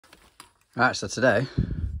Right, so today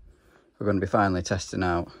we're going to be finally testing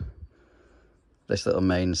out this little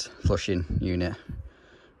mains flushing unit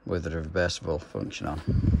with the reversible function on.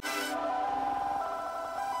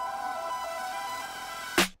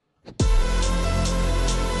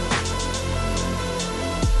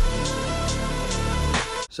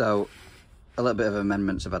 So a little bit of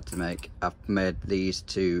amendments I've had to make. I've made these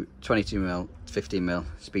to 22mm, 15mm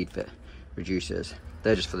speed fit reducers.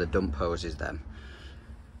 They're just for the dump hoses then.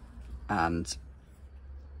 And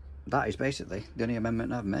that is basically the only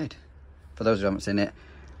amendment I've made. For those who haven't seen it,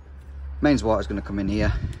 mains water is going to come in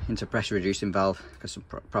here into pressure reducing valve because some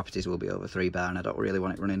properties will be over 3 bar and I don't really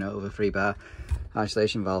want it running over 3 bar.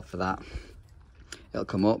 Isolation valve for that. It'll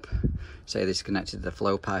come up, say this is connected to the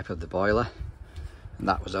flow pipe of the boiler, and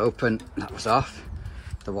that was open, that was off.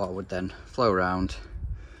 The water would then flow around,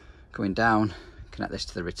 coming down, connect this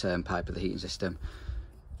to the return pipe of the heating system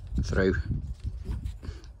through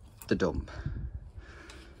the dump.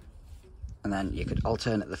 And then you could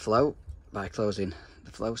alternate the flow by closing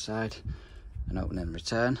the flow side and opening the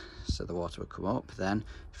return, so the water would come up, then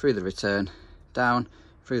through the return, down,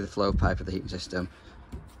 through the flow pipe of the heating system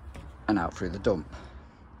and out through the dump.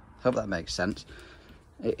 Hope that makes sense.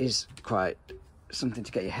 It is quite something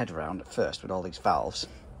to get your head around at first with all these valves,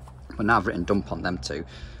 but now I've written dump on them too.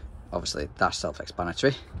 Obviously that's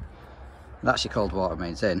self-explanatory. That's your cold water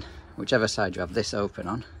mains in. Whichever side you have this open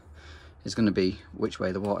on is going to be which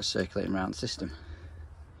way the water's circulating around the system.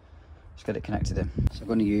 Just get it connected in. So I'm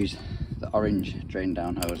going to use the orange drain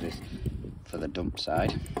down hoses for the dump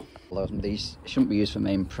side. These shouldn't be used for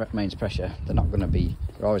mains pressure. They're not going to be,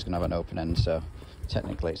 they're always going to have an open end, so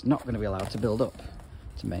technically it's not going to be allowed to build up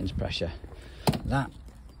to mains pressure. That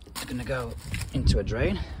is going to go into a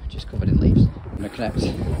drain which is covered in leaves. I'm going to connect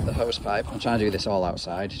the hose pipe. I'm trying to do this all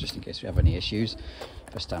outside just in case we have any issues.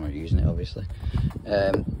 First time we're using it, obviously.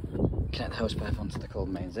 Connect the hose pipe onto the cold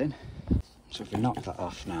mains in. So if we knock that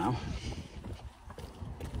off now,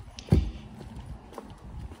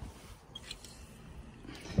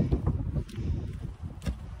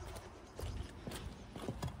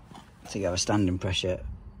 so you have a standing pressure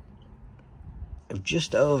of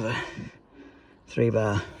just over 3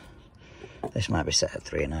 bar. This might be set at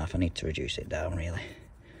 3.5. I need to reduce it down really.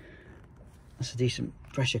 That's a decent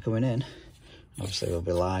pressure coming in. Obviously we'll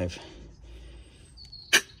be live.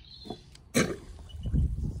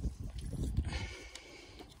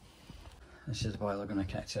 This is the boiler I'm going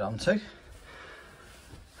to connect it onto.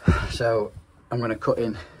 So I'm going to cut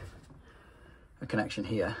in a connection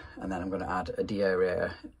here, and then I'm going to add a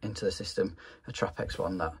deaerator into the system, a Trapex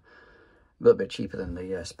one, that a little bit cheaper than the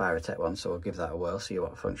Spirotech one, so we'll give that a whirl, see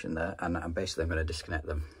what function there. And I'm basically going to disconnect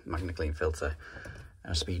them, MagnaClean filter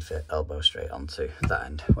and a speed fit elbow straight onto that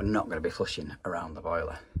end. We're not going to be flushing around the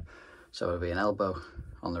boiler, so it'll be an elbow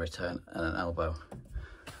on the return and an elbow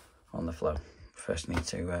on the flow. First need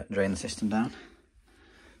to drain the system down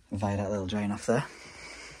via that little drain off there.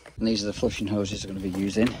 And these are the flushing hoses I'm going to be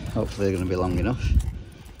using. Hopefully they're going to be long enough.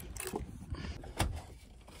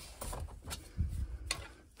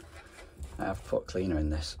 I've put cleaner in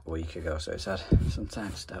this a week ago, so it's had some time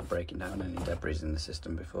to start breaking down any debris in the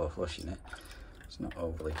system before flushing it. It's not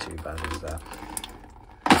overly too bad as that.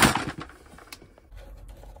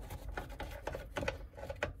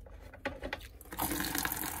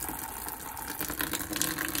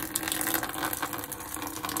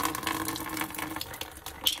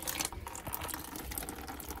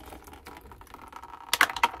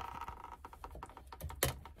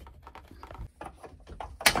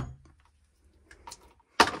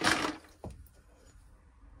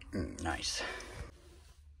 Nice.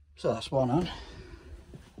 So that's one on.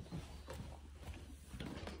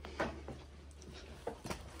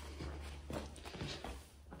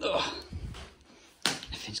 Ugh.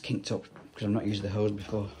 Everything's kinked up because I've not used the hose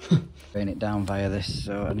before. Drain it down via this,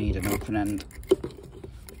 so I need an open end.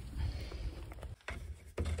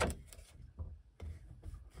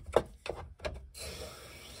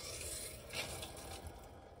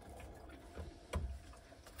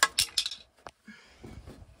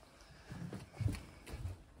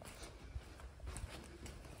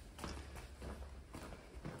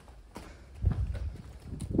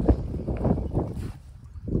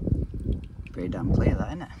 Pretty damn clear that,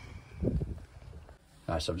 isn't it?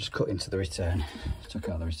 Right, so I've just cut into the return, took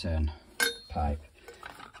out the return pipe.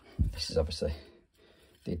 This is obviously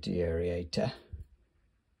the deaerator.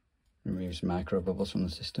 Removes micro bubbles from the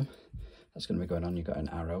system. That's going to be going on. You've got an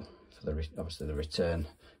arrow for the obviously the return.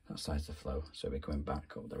 That side's the flow, so we're going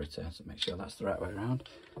back up the return. So make sure that's the right way around.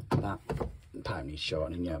 That pipe needs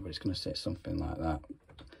shortening, yeah, but it's going to sit something like that.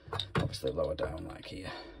 Obviously lower down like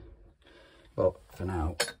here. But for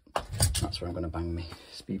now, That's where I'm going to bang my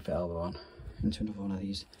speed fit elbow on into another one of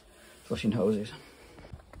these flushing hoses.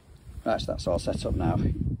 Right, so that's all set up now.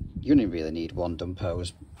 You only really need one dump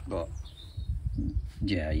hose, but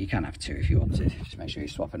yeah, you can have two if you want to. Just make sure you're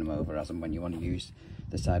swapping them over as and when you want to use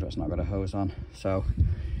the side what's not got a hose on. So,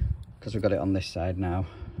 because we've got it on this side now,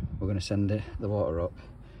 we're going to send the water up,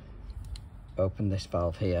 open this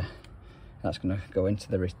valve here. That's going to go into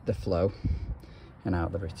the flow and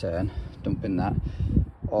out the return, dumping that.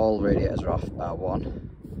 All radiators are off bar one.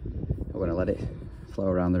 We're going to let it flow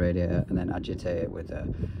around the radiator and then agitate it with a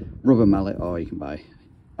rubber mallet, or you can buy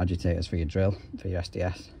agitators for your drill, for your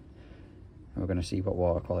SDS. And we're going to see what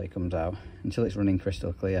water quality comes out until it's running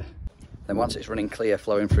crystal clear. Then once it's running clear,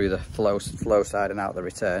 flowing through the flow side and out the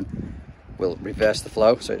return, we'll reverse the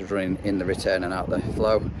flow so it's running in the return and out the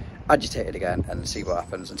flow, agitate it again and see what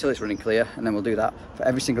happens until it's running clear, and then we'll do that for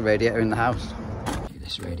every single radiator in the house. Do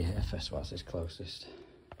this radiator first whilst it's closest.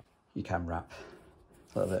 You can wrap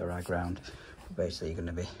a little bit of rag round. Basically you're going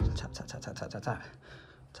to be tap tap tap tap tap tap tap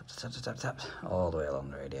tap tap tap tap tap tap all the way along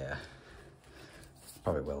the radiator.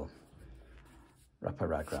 Probably will wrap a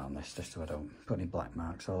rag around this just so I don't put any black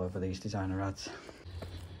marks all over these designer rads.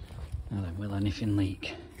 Now then, will anything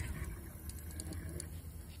leak?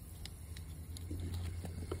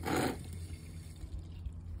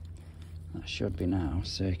 That should be now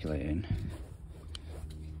circulating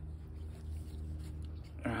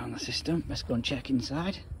around the system. Let's go and check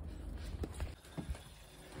inside.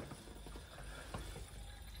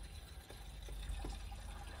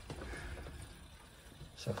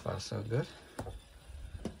 So far so good.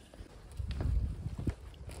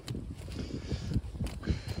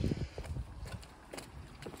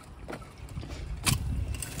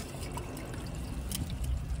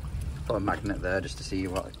 Put a magnet there just to see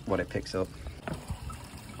what it picks up.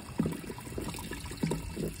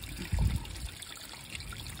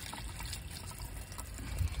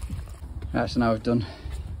 Right, so now we've done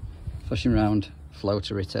flushing round, flow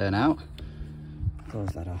to return out. Close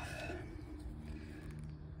that off.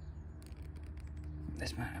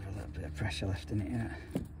 This might have a little bit of pressure left in it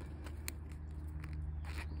yet.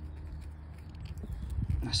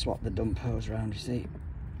 I swapped the dump hose around, you see.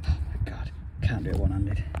 Oh my god, can't do it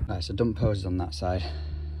one-handed. Right, so dump hose is on that side.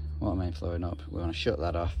 Water main flowing up. We want to shut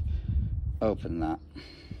that off, open that,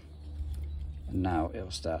 and now it'll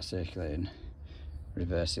start circulating,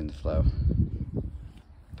 reversing the flow.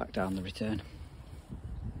 Back down the return.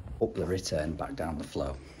 Up the return, back down the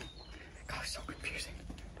flow. God, it's so confusing.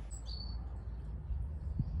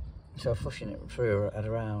 So flushing it through at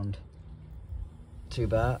around 2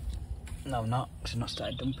 bar. No, I'm not, because I've not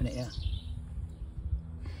started dumping it yet.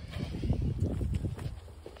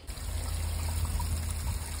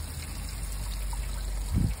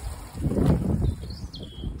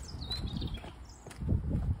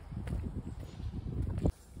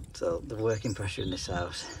 So the working pressure in this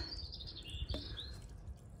house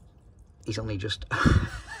is only just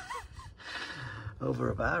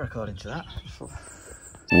over a bar according to that.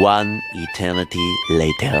 One eternity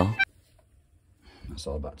later. That's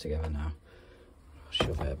all back together now. I'll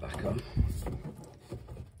shove air back on.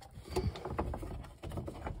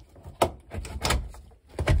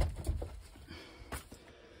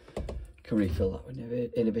 Can refill that with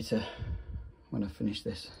inhibitor when I finish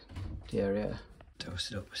this deaerator.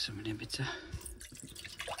 Toast it up with some inhibitor.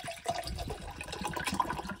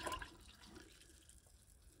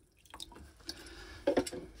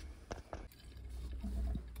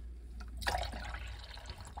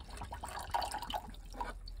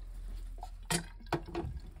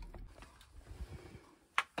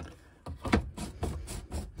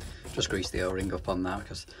 Just grease the O-ring up on that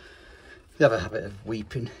because you have a habit of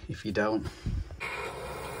weeping if you don't.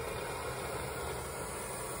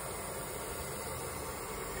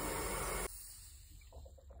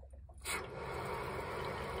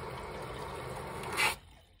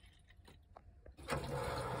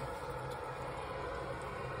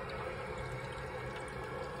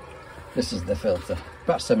 This is the filter,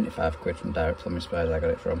 about 75 quid from Direct Plumbing Supplies. I got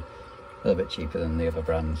it from, a little bit cheaper than the other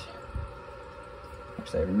brands. Like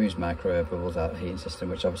I say, it removes micro air bubbles out of the heating system,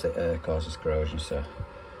 which obviously air causes corrosion, so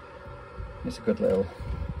it's a good little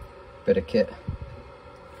bit of kit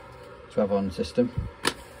to have on the system.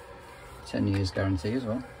 10 years guarantee as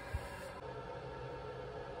well.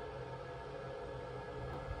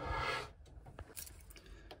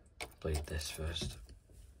 Bleed this first.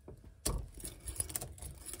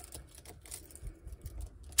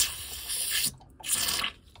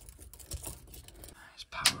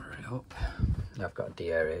 Up. I've got a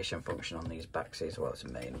deaeration function on these back seats. Well, it's a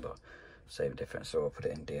main, but same difference, so we'll put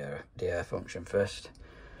it in de-air function first.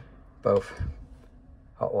 Both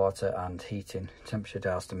hot water and heating. Temperature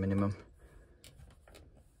dials to minimum.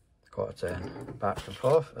 Quarter turn back and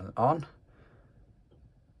forth and on.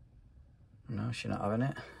 No, she's not having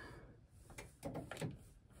it.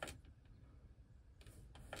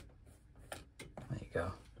 There you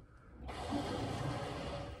go.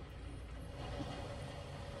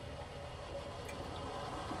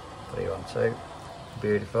 3, 1, 2.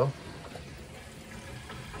 Beautiful.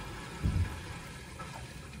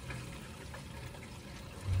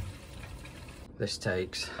 This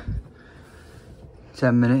takes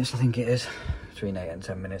 10 minutes, I think it is. Between 8 and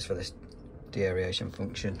 10 minutes for this deaeration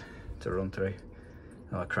function to run through.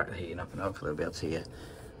 I'll crack the heating up and hopefully we'll be able to hear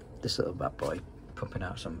this little bad boy pumping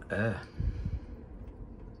out some air.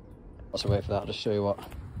 Let's wait for that. I'll just show you what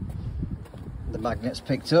the magnets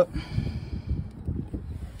picked up. You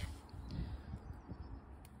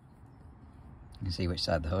can see which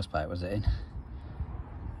side the hosepipe was it in.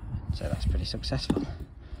 So that's pretty successful.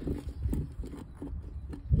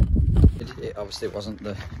 It obviously wasn't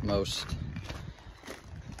the most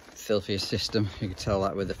filthiest system. You could tell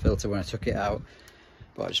that with the filter when I took it out,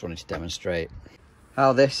 but I just wanted to demonstrate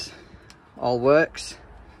how this all works.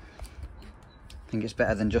 I think it's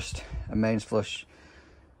better than just a mains flush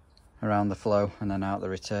around the flow and then out the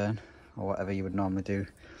return, or whatever you would normally do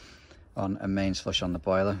on a mains flush on the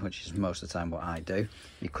boiler, which is most of the time what I do.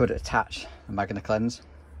 You could attach a Magna Cleanse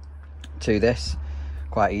to this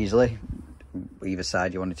quite easily, either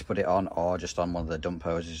side you wanted to put it on, or just on one of the dump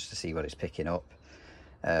hoses just to see what it's picking up.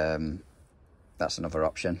 That's another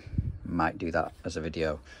option. Might do that as a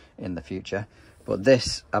video in the future. But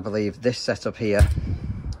this, I believe, this setup here,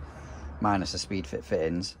 minus the speed fit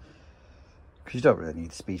fittings, because you don't really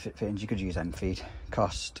need the speed fit fittings, you could use end feed,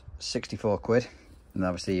 cost 64 quid. And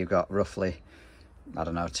obviously you've got roughly, I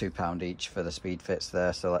don't know, £2 each for the speed fits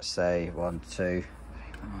there. So let's say 1, 2, 3,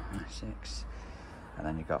 4, 5, 6, and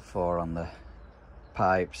then you've got 4 on the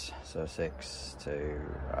pipes, so 6 to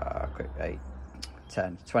quick 8,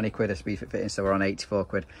 10, 20 quid a speed fit fitting, so we're on 84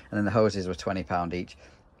 quid. And then the hoses were £20 each,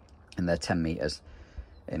 and they're 10 meters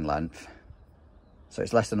in length, so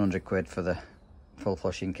it's less than 100 quid for the full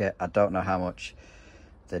flushing kit. I don't know how much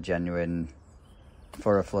the genuine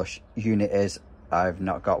thorough flush unit is. I've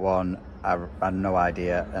not got one. I have no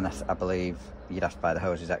idea, and I believe you'd have to buy the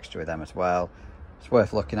hoses extra with them as well. It's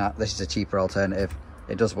worth looking at. This is a cheaper alternative.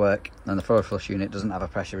 It does work, and the thorough flush unit doesn't have a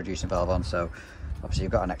pressure reducing valve on, so obviously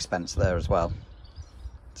you've got an expense there as well.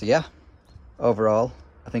 So yeah, overall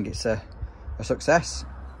I think it's a success.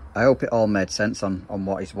 I hope it all made sense on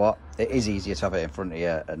what is what. It is easier to have it in front of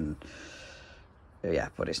you, and yeah,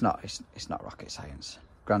 but it's not rocket science.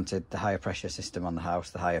 Granted, the higher pressure system on the house,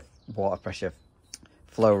 the higher water pressure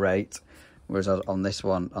flow rate, whereas on this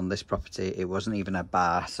one, on this property, it wasn't even a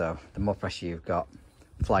bar, so the more pressure you've got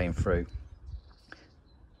flying through,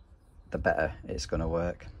 the better it's going to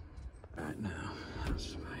work. Right, now let's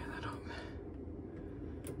fire that up.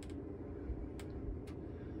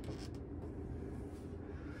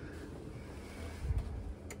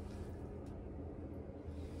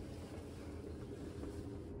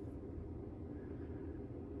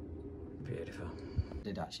 Beautiful. I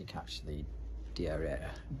did actually catch the deaerator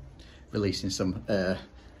releasing some air,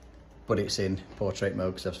 but it's in portrait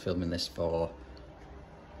mode because I was filming this for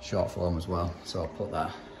short form as well, so I'll put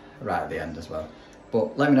that right at the end as well.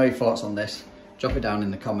 But let me know your thoughts on this. Drop it down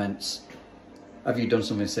in the comments. Have you done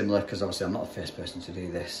something similar? Because obviously I'm not the first person to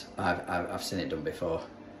do this. I've seen it done before.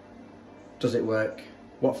 Does it work?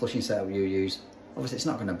 What flushing setup you use? Obviously it's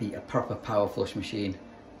not going to beat a proper power flush machine,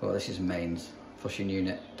 but this is a mains flushing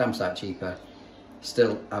unit, damn sight cheaper.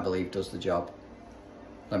 Still, I believe, does the job.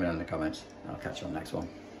 Let me know in the comments. I'll catch you on the next one.